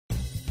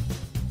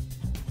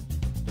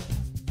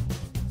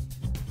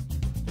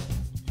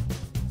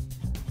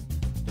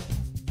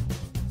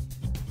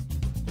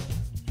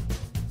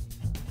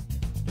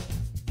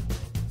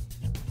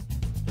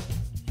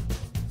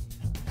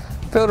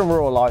Field and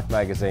Rural Life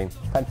magazine.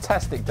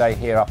 Fantastic day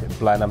here up in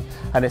Blenheim,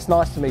 and it's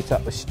nice to meet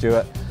up with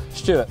Stuart.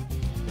 Stuart,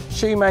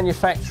 shoe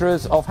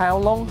manufacturers of how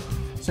long?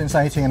 Since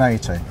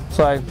 1880.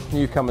 So,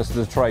 newcomers to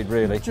the trade,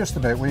 really. Just a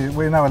bit.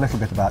 We know a little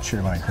bit about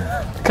shoemaking.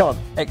 Come on,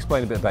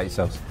 explain a bit about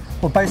yourselves.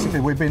 Well, basically,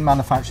 we've been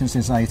manufacturing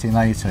since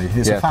 1880.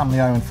 It's a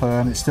family-owned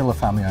firm. It's still a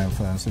family-owned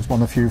firm. So it's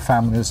one of the few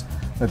families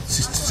that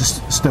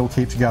still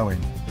keeps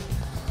going.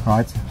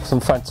 Right.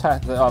 Some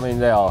fantastic. I mean,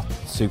 they are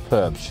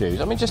superb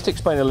shoes. I mean, just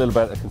explain a little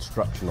bit about the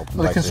construction of them.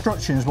 Well, the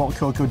construction is what we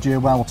call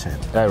Goodyear Welted.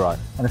 Oh, right.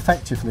 And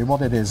effectively,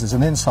 what it is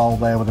an insole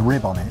there with a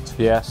rib on it.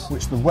 Yes.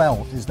 Which the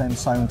welt is then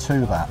sewn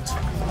to that.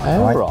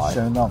 Oh, right.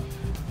 Sewn on.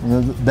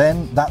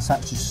 Then that's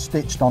actually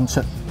stitched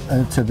onto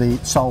to the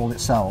sole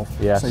itself.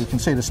 Yes. So you can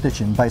see the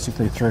stitching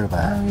basically through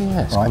there. Oh,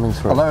 yes, right? coming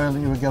through. Although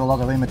you would get a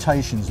lot of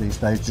imitations these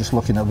days just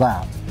looking at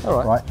that. All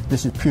right. Right.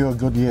 This is pure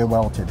Goodyear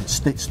welted. It's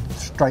stitched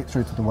straight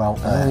through to the welt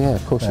there. Oh, yeah,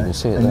 of course you can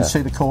see it and there. you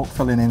see the cork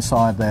filling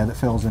inside there that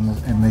fills in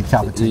the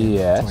cavity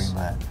between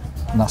there.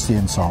 And that's the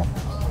insole.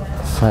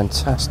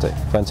 Fantastic,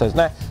 fantastic.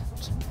 Now,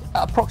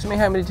 approximately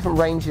how many different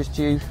ranges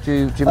do you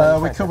manufacture?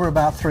 We cover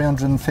about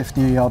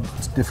 350 odd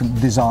different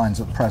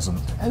designs at present.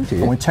 Oh, do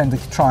you? And we tend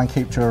to try and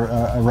keep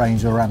to a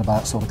range around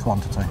about sort of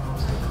quantity.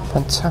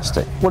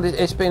 Fantastic. Well,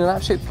 it's been an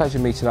absolute pleasure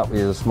meeting up with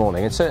you this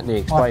morning, and certainly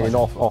explaining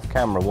off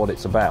camera what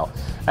it's about.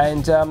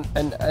 And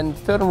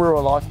Field and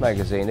Rural Life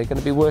magazine are going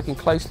to be working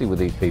closely with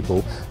these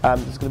people.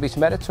 There's going to be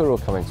some editorial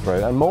coming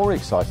through, and more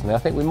excitingly, I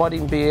think we might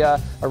even be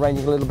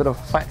arranging a little bit of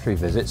a factory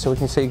visit so we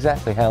can see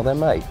exactly how they're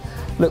made.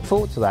 Look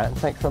forward to that, and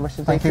thanks very much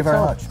indeed. Thank you very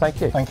much. Thank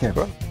you. Thank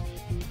you.